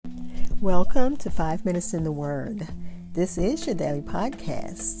Welcome to 5 Minutes in the Word. This is your daily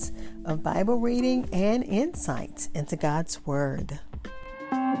podcast of Bible reading and insight into God's Word.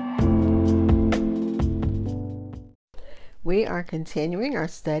 We are continuing our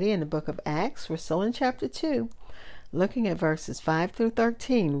study in the book of Acts. We're still in chapter 2, looking at verses 5 through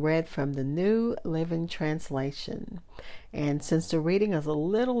 13, read from the New Living Translation. And since the reading is a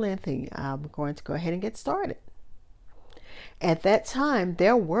little lengthy, I'm going to go ahead and get started. At that time,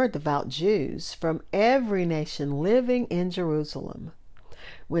 there were devout Jews from every nation living in Jerusalem.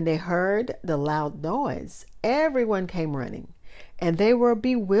 When they heard the loud noise, everyone came running, and they were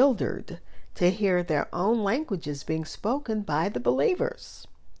bewildered to hear their own languages being spoken by the believers.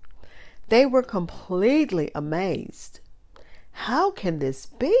 They were completely amazed. "How can this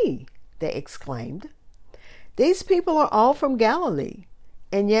be?" they exclaimed. "These people are all from Galilee,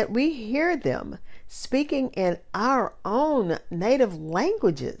 and yet we hear them speaking in our own native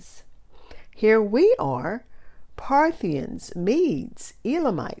languages. Here we are, Parthians, Medes,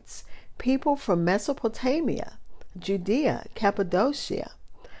 Elamites, people from Mesopotamia, Judea, Cappadocia,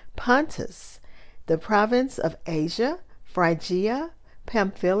 Pontus, the province of Asia, Phrygia,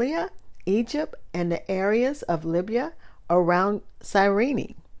 Pamphylia, Egypt, and the areas of Libya around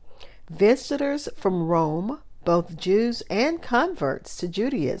Cyrene, visitors from Rome, both Jews and converts to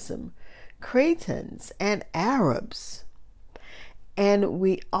Judaism, Cretans and Arabs. And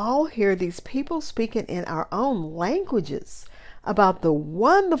we all hear these people speaking in our own languages about the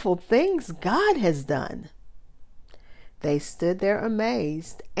wonderful things God has done." They stood there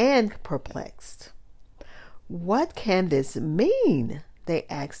amazed and perplexed. "What can this mean?" they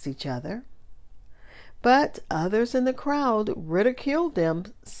asked each other. But others in the crowd ridiculed them,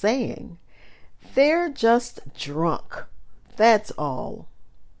 saying, "They're just drunk. That's all."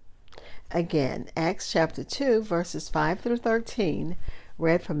 Again, Acts chapter 2, verses 5 through 13,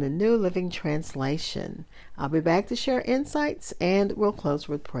 read from the New Living Translation. I'll be back to share insights, and we'll close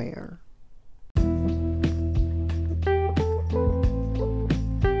with prayer.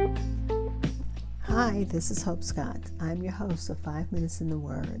 Hi, this is Hope Scott. I'm your host of 5 Minutes in the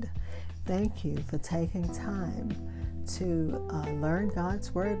Word. Thank you for taking time to learn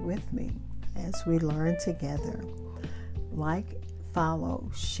God's Word with me as we learn together. Like, follow,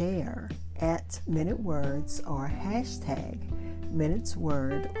 share at Minute Words or hashtag Minutes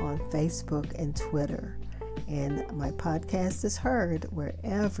Word on Facebook and Twitter. And my podcast is heard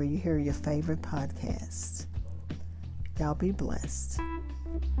wherever you hear your favorite podcasts. Y'all be blessed.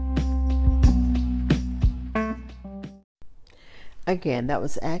 Again, that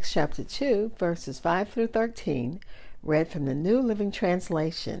was Acts chapter 2, verses 5 through 13, read from the New Living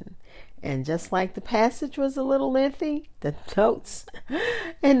Translation. And just like the passage was a little lengthy, the notes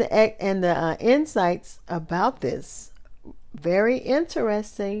and the insights about this, very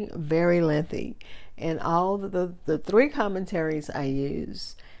interesting, very lengthy. And all the three commentaries I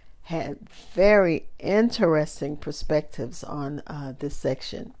used had very interesting perspectives on this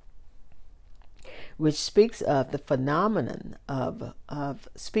section, which speaks of the phenomenon of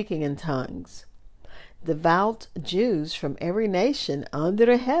speaking in tongues. Devout Jews from every nation under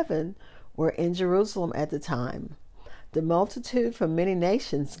the heaven were in Jerusalem at the time. The multitude from many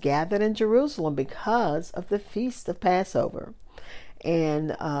nations gathered in Jerusalem because of the feast of Passover.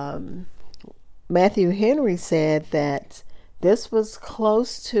 And Matthew Henry said that this was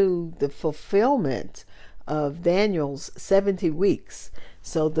close to the fulfillment of Daniel's 70 weeks.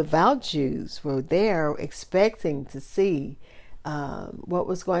 So devout Jews were there expecting to see what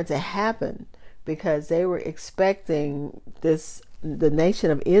was going to happen, because they were expecting the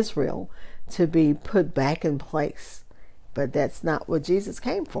nation of Israel to be put back in place. But that's not what Jesus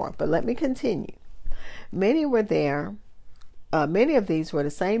came for. But let me continue. Many were there. Many of these were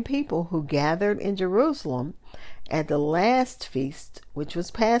the same people who gathered in Jerusalem at the last feast, which was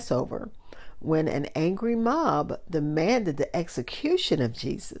Passover, when an angry mob demanded the execution of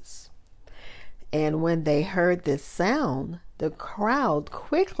Jesus. And when they heard this sound, the crowd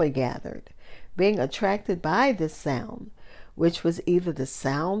quickly gathered, being attracted by this sound, which was either the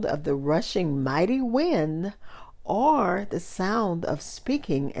sound of the rushing mighty wind or the sound of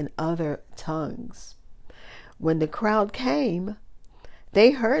speaking in other tongues. When the crowd came,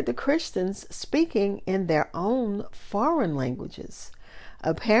 they heard the Christians speaking in their own foreign languages.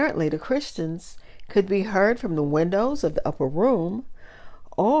 Apparently, the Christians could be heard from the windows of the upper room,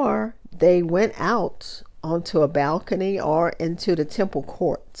 or they went out onto a balcony or into the temple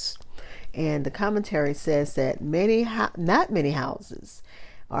courts. And the commentary says that not many houses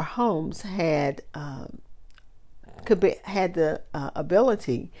or homes had the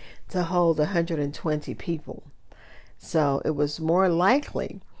ability to hold 120 people. So it was more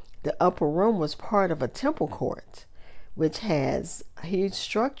likely The upper room was part of a temple court, which has huge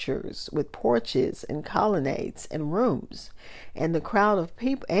structures with porches and colonnades and rooms. And there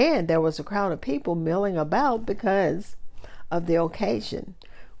was a crowd of people milling about because of the occasion,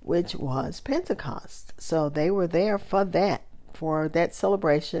 which was Pentecost. So they were there for that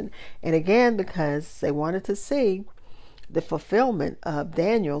celebration. And again, because they wanted to see the fulfillment of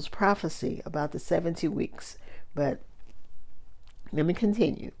Daniel's prophecy about the 70 weeks. But let me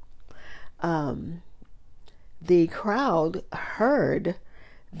continue. The crowd heard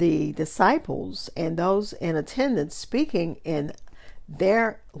the disciples and those in attendance speaking in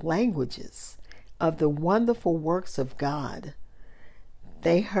their languages of the wonderful works of God.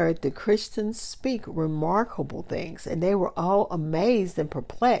 They heard the Christians speak remarkable things, and they were all amazed and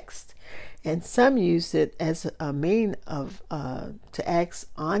perplexed. And some used it as a mean of to ask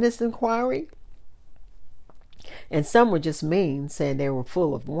honest inquiry, and some were just mean, saying they were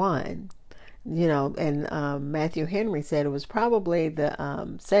full of wine. And Matthew Henry said it was probably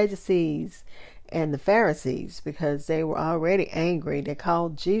the Sadducees and the Pharisees, because they were already angry. They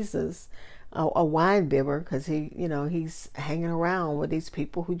called Jesus a wine bibber because he's hanging around with these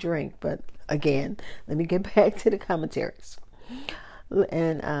people who drink. But again, let me get back to the commentaries.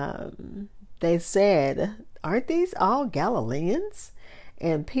 And they said, "Aren't these all Galileans?"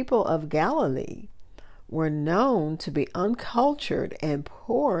 And people of Galilee were known to be uncultured and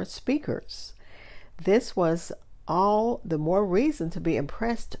poor speakers. This was all the more reason to be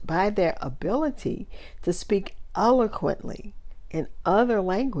impressed by their ability to speak eloquently in other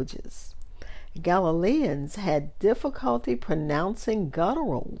languages. Galileans had difficulty pronouncing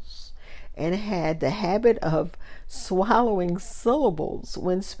gutturals and had the habit of swallowing syllables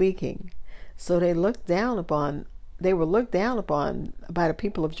when speaking. So they were looked down upon by the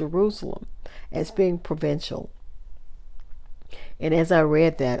people of Jerusalem as being provincial. And as I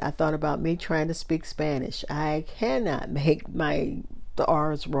read that, I thought about me trying to speak Spanish. I cannot make the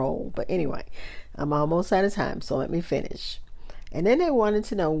R's roll. But anyway, I'm almost out of time, so let me finish. And then they wanted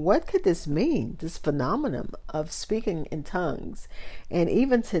to know, what could this mean, this phenomenon of speaking in tongues? And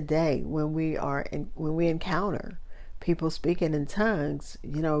even today, when we encounter people speaking in tongues,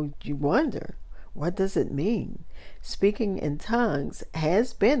 you wonder, what does it mean? Speaking in tongues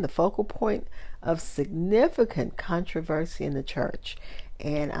has been the focal point of significant controversy in the church.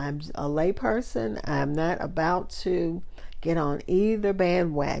 And I'm a layperson. I'm not about to get on either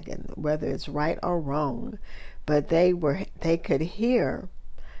bandwagon, whether it's right or wrong. But they could hear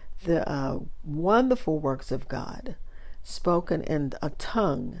the wonderful works of God spoken in a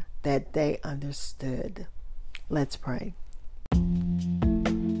tongue that they understood. Let's pray.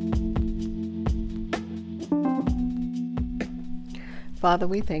 Father,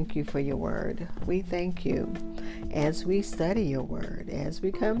 we thank you for your word. We thank you as we study your word, as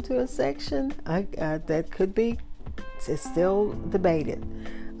we come to a section that could be still debated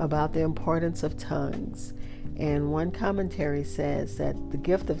about the importance of tongues. And one commentary says that the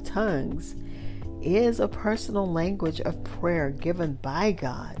gift of tongues is a personal language of prayer given by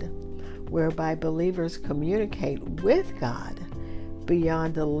God, whereby believers communicate with God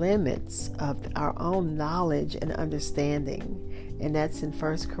beyond the limits of our own knowledge and understanding. And that's in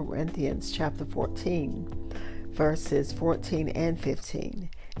 1 Corinthians chapter 14, verses 14 and 15.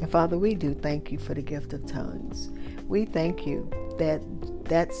 And Father, we do thank you for the gift of tongues. We thank you that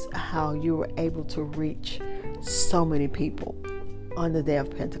that's how you were able to reach so many people on the day of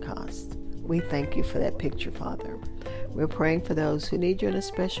Pentecost. We thank you for that picture, Father. We're praying for those who need you in a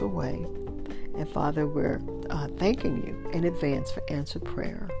special way. And Father, we're thanking you in advance for answered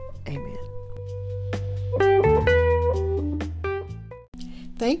prayer. Amen.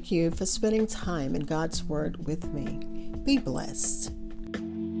 Thank you for spending time in God's Word with me. Be blessed.